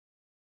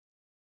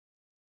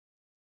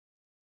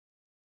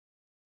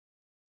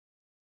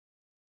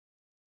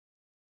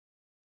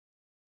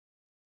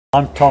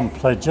I'm Tom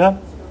Pledger.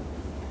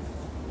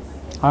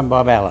 I'm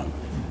Bob Allen.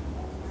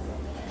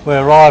 We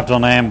arrived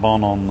on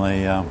Ambon on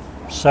the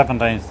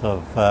 17th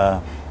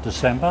of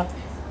December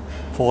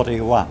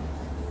 41,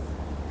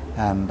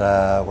 and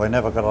we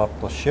never got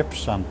up the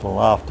ships until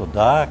after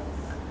dark,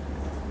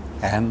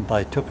 and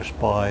they took us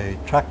by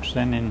trucks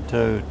then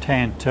into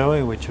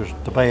Tantui, which was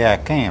to be our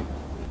camp.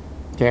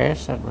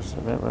 Yes, that was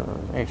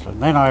excellent.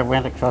 Then I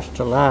went across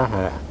to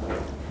Laha.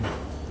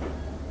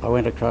 I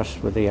went across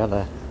with the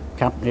other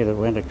company that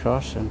went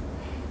across, and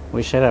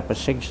we set up a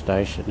sig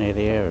station near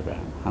the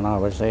aerodrome, and I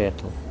was there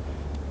till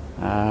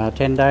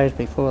 10 days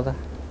before the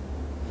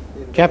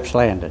Japs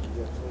landed.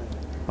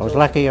 I was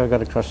lucky I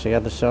got across the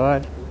other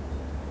side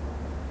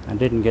and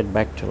didn't get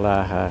back to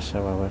Laha,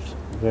 so I was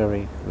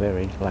very,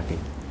 very lucky.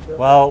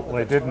 Well,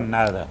 we didn't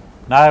know that.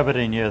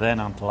 Nobody knew then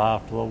until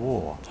after the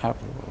war.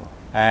 After the war.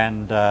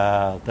 And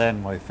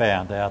then we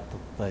found out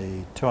that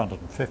the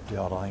 250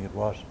 odd, I think it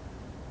was,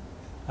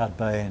 had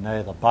been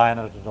either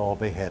bayoneted or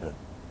beheaded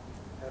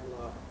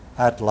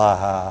at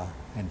Laha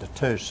into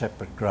two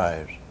separate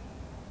graves.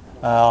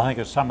 I think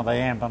it's some of the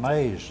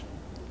Ambonese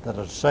that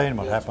had seen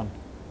what happened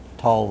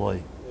told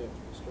the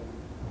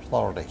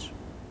authorities.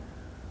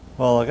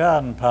 Well, the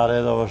garden party,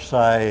 there was,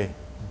 say,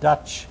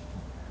 Dutch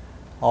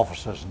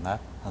officers and that,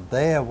 and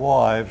their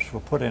wives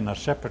were put in a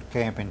separate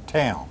camp in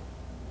town.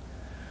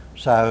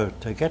 So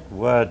to get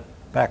word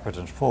backwards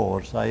and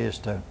forwards, they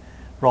used to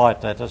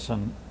write letters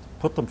and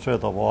put them through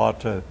the wire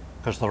to,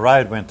 because the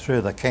road went through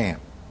the camp,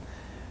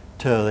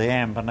 to the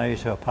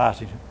Ambonese who were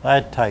passing.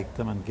 They'd take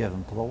them and give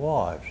them to the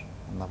wives,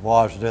 and the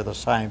wives would do the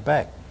same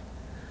back.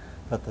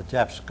 But the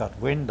Japs got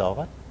wind of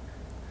it,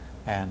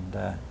 and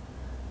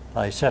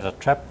they set a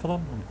trap for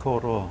them and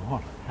caught,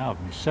 how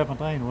many,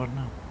 17, wasn't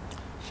it?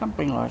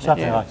 Something like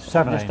Something that, yeah. like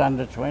 17. Just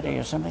under 20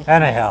 or something.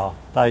 Anyhow,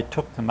 they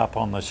took them up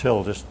on this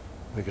hill, just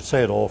we could see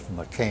it all from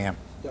the camp.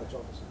 Dutch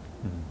officer.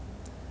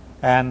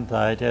 And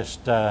they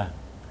just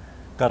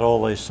got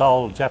all these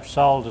Jap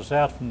soldiers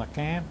out from the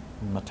camp,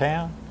 from the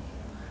town.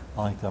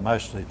 I think they're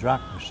mostly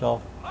drunk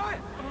myself,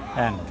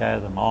 and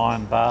gave them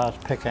iron bars,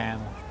 pick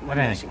handles,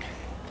 anything,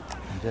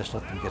 and just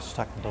let them get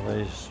stuck into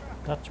these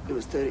Dutchmen. It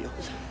was 30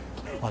 officers.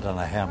 I don't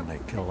know how many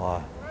killed.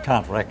 I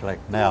can't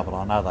recollect now, but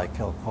I know they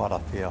killed quite a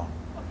few.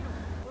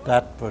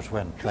 That was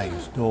when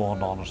things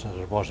dawned on us that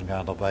it wasn't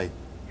going to be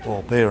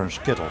all beer and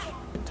skittles.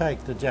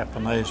 Take the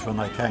Japanese when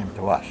they came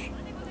to us.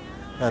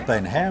 They've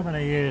been how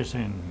many years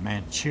in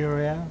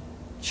Manchuria,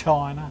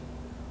 China,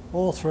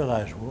 all through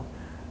those wars.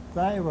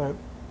 They were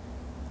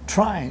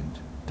trained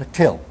to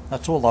kill.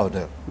 That's all they would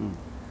do.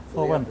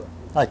 Well, when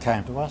they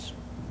came to us,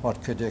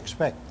 what could you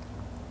expect?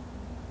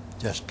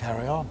 Just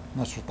carry on.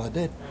 That's what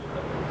they did.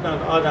 No,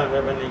 I don't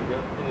have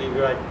any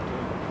great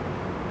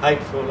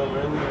hate for them or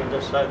anything. I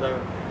just say they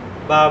were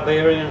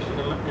barbarians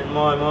in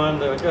my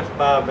mind. They were just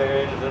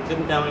barbarians and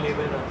didn't know any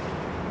better.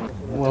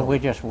 Well, we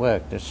just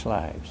worked as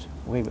slaves.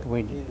 We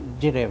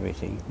did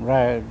everything,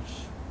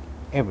 roads,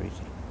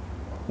 everything.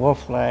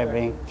 Wolf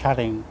labouring,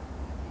 cutting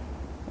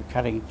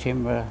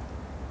timber,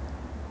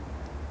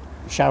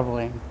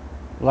 shoveling,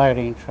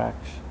 loading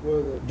trucks,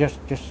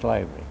 just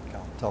slavery.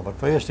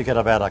 But we used to get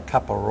about a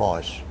cup of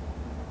rice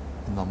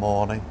in the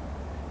morning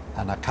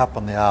and a cup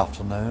in the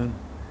afternoon,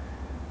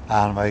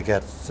 and we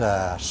get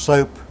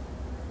soup.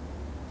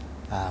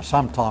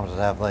 Sometimes it'd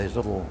have these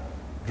little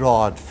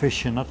dried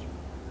fish in it.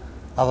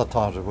 Other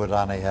times it would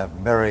only have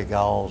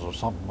marigolds or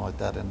something like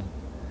that in it.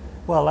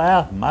 Well,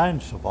 our main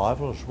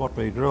survival is what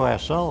we grew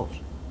ourselves.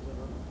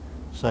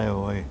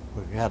 So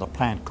we had a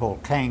plant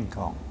called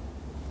kangkong,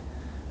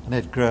 and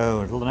it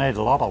needed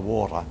a lot of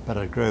water, but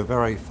it grew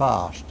very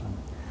fast. And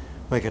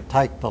we could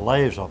take the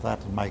leaves of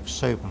that and make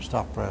soup and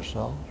stuff for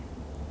ourselves.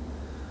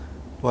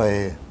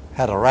 We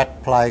had a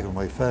rat plague when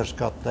we first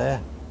got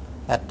there.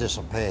 That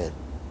disappeared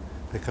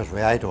because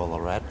we ate all the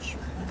rats.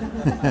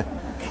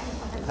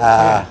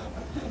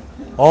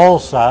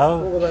 Also,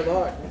 What were they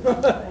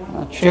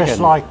like? just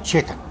like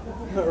chicken.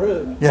 Not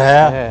really.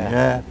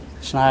 Yeah.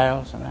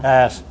 Snails and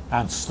that.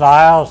 And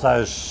snails,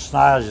 those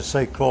snails you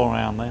see crawling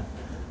around there,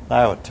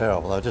 they were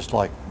terrible. They were just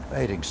like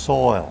eating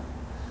soil.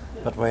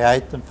 But we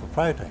ate them for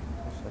protein.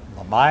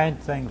 The main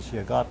things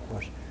you got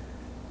was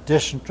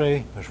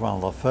dysentery was one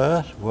of the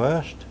first,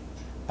 worst,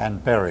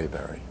 and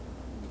beriberi.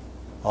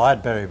 I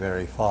had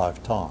beriberi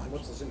 5 times.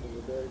 What's the symptoms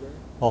of beriberi?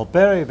 Well,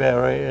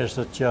 beriberi is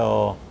that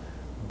your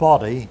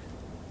body,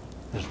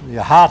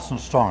 your heart's not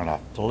strong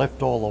enough to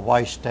lift all the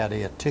waste out of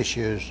your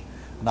tissues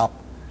and up,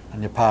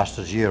 and you pass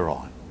as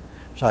urine.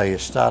 So you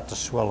start to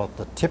swell at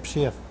the tips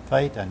of your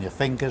feet and your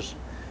fingers,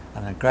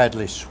 and then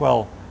gradually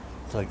swell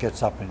till it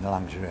gets up in your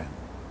lungs again.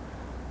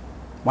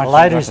 The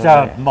ladies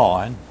don't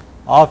mind.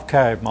 I've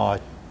carried my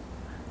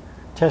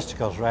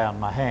testicles around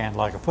my hand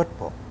like a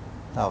football.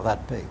 They were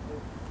that big.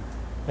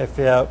 If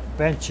you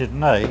bent your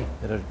knee,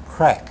 it'd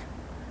crack,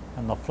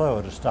 and the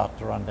fluid would start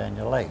to run down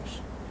your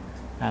legs.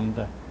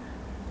 And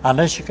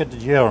unless you could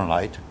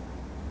urinate,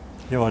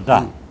 you were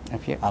done.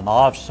 And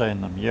I've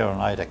seen them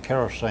urinate a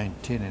kerosene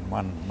tin in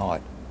one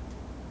night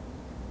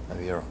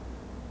of urine.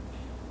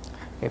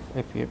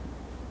 If you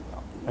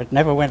it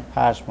never went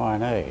past my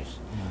knees.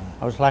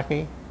 I was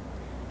lucky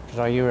because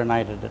I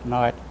urinated at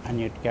night and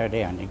you'd go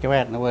down. You'd go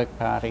out in the work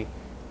party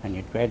and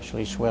you'd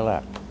gradually swell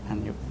up.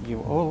 And you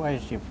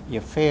always,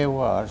 your fear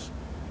was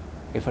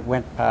if it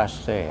went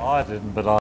past there. I didn't, but